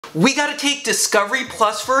We gotta take Discovery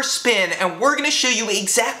Plus for a spin, and we're gonna show you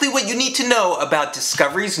exactly what you need to know about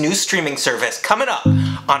Discovery's new streaming service coming up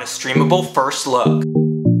on a Streamable First Look.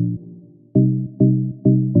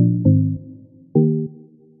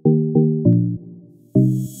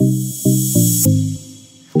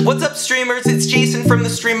 What's up, streamers? It's Jason from The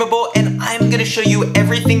Streamable, and I'm gonna show you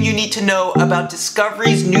everything you need to know about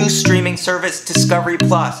Discovery's new streaming service, Discovery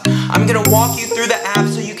Plus. I'm gonna walk you through the app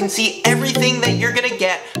so you can see everything that you're gonna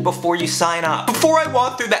get before you sign up. Before I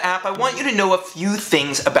walk through the app, I want you to know a few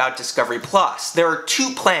things about Discovery Plus. There are two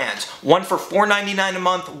plans, one for $4.99 a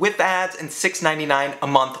month with ads and $6.99 a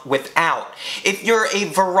month without. If you're a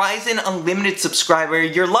Verizon Unlimited subscriber,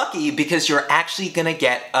 you're lucky because you're actually gonna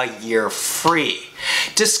get a year free.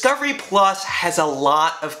 Discovery Plus has a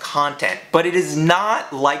lot of content, but it is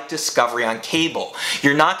not like Discovery on cable.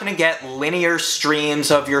 You're not going to get linear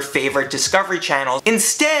streams of your favorite Discovery channels.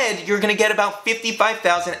 Instead, you're going to get about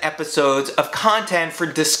 55,000 episodes of content for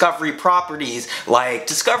Discovery properties like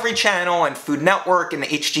Discovery Channel and Food Network and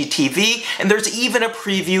HGTV, and there's even a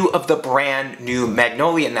preview of the brand new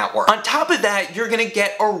Magnolia Network. On top of that, you're going to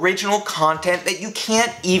get original content that you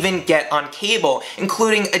can't even get on cable,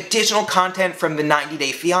 including additional content from the 90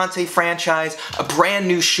 Day Fiancé franchise, a brand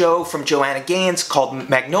new show from Joanna Gaines called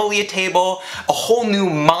Magnolia Table, a whole new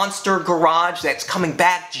Monster Garage that's coming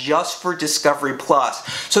back just for Discovery Plus.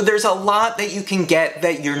 So there's a lot that you can get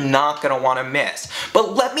that you're not going to want to miss.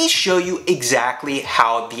 But let me show you exactly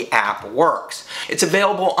how the app works. It's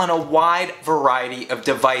available on a wide variety of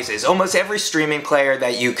devices, almost every streaming player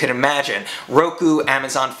that you could imagine. Roku,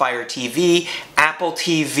 Amazon Fire TV, Apple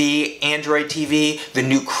TV, Android TV, the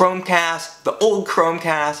new Chromecast, the old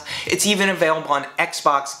Chromecast. It's even available on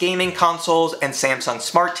Xbox gaming consoles and Samsung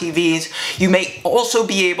Smart TVs. You may also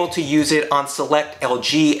be able to use it on select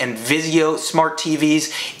LG and Vizio Smart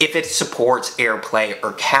TVs if it supports AirPlay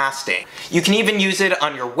or casting. You can even use it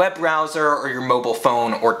on your web browser or your mobile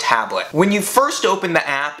phone or tablet. When you first open the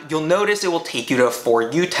app, you'll notice it will take you to a For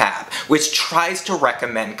You tab, which tries to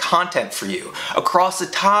recommend content for you. Across the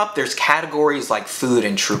top, there's categories like food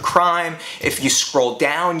and true crime. If you scroll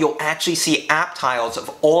down, you'll actually see app tiles of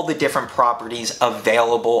all the different properties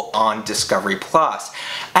available on Discovery Plus.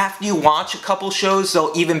 After you watch a couple shows,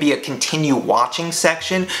 there'll even be a continue watching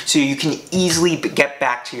section so you can easily get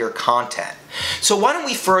back to your content. So why don't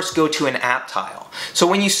we first go to an app tile? So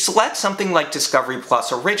when you select something like Discovery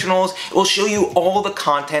Plus Originals, it will show you all the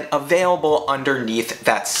content available underneath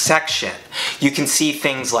that section. You can see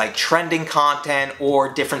things like trending content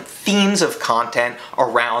or different themes of content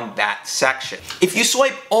around that section. If you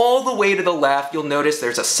swipe all the way to the left, you'll notice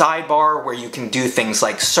there's a sidebar where you can do things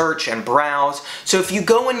like search and browse. So if you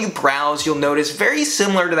go and you browse, you'll notice very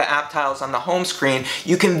similar to the app tiles on the home screen,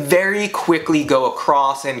 you can very quickly go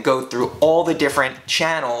across and go through all the different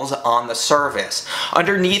channels on the service.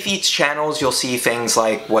 Underneath each channels, you'll see things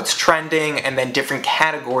like what's trending and then different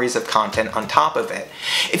categories of content on top of it.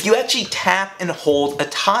 If you actually tap and hold a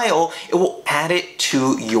tile, it will add it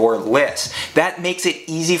to your list. That makes it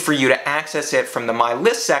easy for you to access it from the My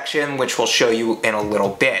List section, which we'll show you in a little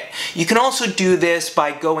bit. You can also do this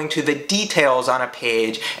by going to the details on a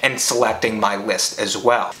page and selecting My List as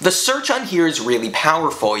well. The search on here is really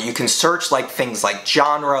powerful. You can search like things like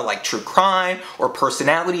genre, like true crime, or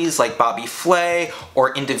personalities like Bobby Flay,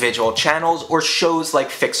 or individual channels, or shows like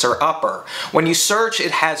Fixer Upper. When you search,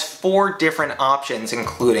 it has 4 different options,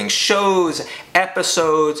 including shows,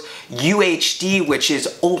 episodes, UHD, which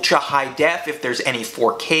is ultra high def if there's any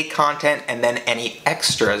 4K content, and then any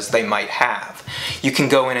extras they might have. You can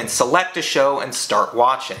go in and select a show and start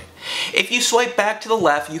watching. If you swipe back to the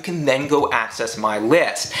left, you can then go access My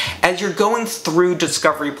List. As you're going through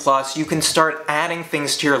Discovery Plus, you can start adding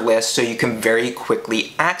things to your list so you can very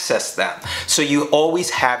quickly access them. So you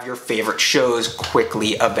always have your favorite shows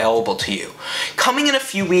quickly available to you. Coming in a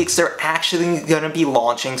few weeks, they're actually going to be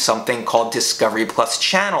launching something called Discovery Plus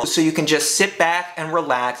Channels, so you can just sit back and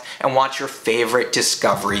relax and watch your favorite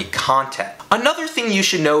Discovery content. Another thing you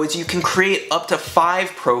should know is you can create up to 5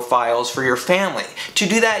 profiles for your family. To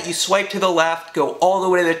do that, you swipe to the left, go all the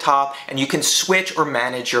way to the top, and you can switch or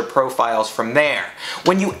manage your profiles from there.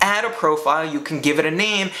 When you add a profile, you can give it a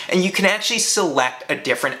name, and you can actually select a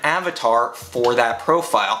different avatar for that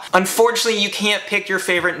profile. Unfortunately, you can't pick your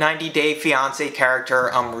favorite 90 Day Fiancé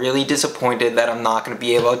character. I'm really disappointed that I'm not going to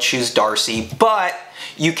be able to choose Darcy, but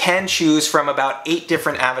You can choose from about 8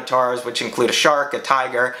 different avatars, which include a shark, a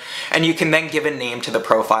tiger, and you can then give a name to the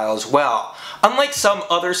profile as well. Unlike some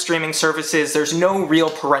other streaming services, there's no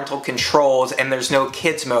real parental controls and there's no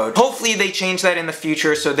kids mode. Hopefully they change that in the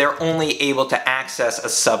future so they're only able to access a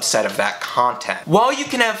subset of that content. While you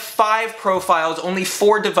can have 5 profiles, only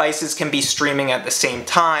 4 devices can be streaming at the same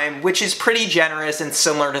time, which is pretty generous and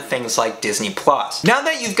similar to things like Disney+. Now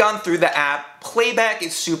that you've gone through the app, playback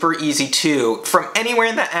is super easy too. From anywhere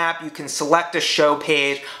in the app, you can select a show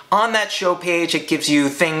page. On that show page, it gives you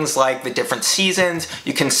things like the different seasons.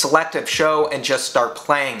 You can select a show and just start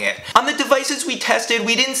playing it. On the devices we tested,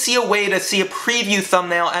 we didn't see a way to see a preview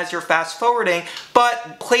thumbnail as you're fast forwarding,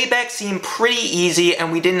 but playback seemed pretty easy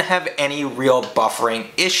and we didn't have any real buffering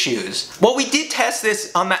issues. While we did test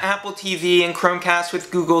this on the Apple TV and Chromecast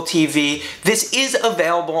with Google TV, this is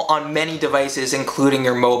available on many devices, including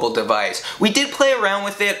your mobile device. We did play around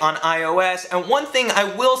with it on iOS, and one thing I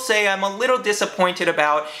will say I'm a little disappointed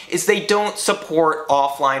about is they don't support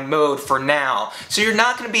offline mode for now. So you're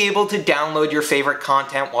not going to be able to download your favorite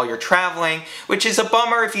content while you're traveling, which is a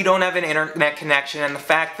bummer if you don't have an internet connection, and the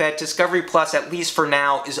fact that Discovery Plus, at least for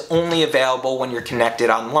now, is only available when you're connected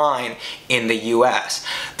online in the US.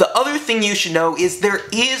 The other thing you should know is there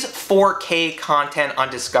is 4K content on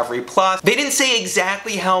Discovery Plus. They didn't say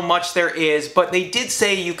exactly how much there is, but they did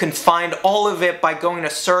say you can find all of it by going to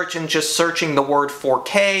search and just searching the word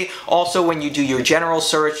 4K. Also, when you do your general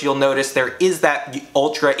search, you'll notice there is that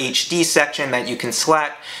Ultra HD section that you can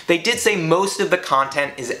select. They did say most of the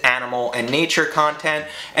content is animal and nature content,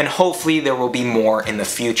 and hopefully there will be more in the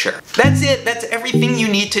future. That's it. That's everything you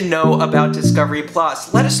need to know about Discovery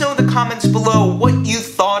Plus. Let us know in the comments below what you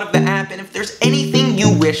thought of the app and if there's anything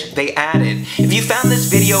you wish they added. If you found this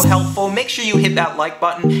video helpful, make sure you hit that like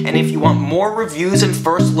button, and if you want more reviews and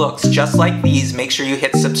first looks just like these, make sure you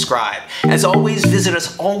hit subscribe. As always, visit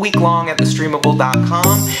us all week long at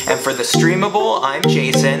thestreamable.com, and for The Streamable, I'm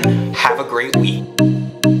Jason. Have a great week.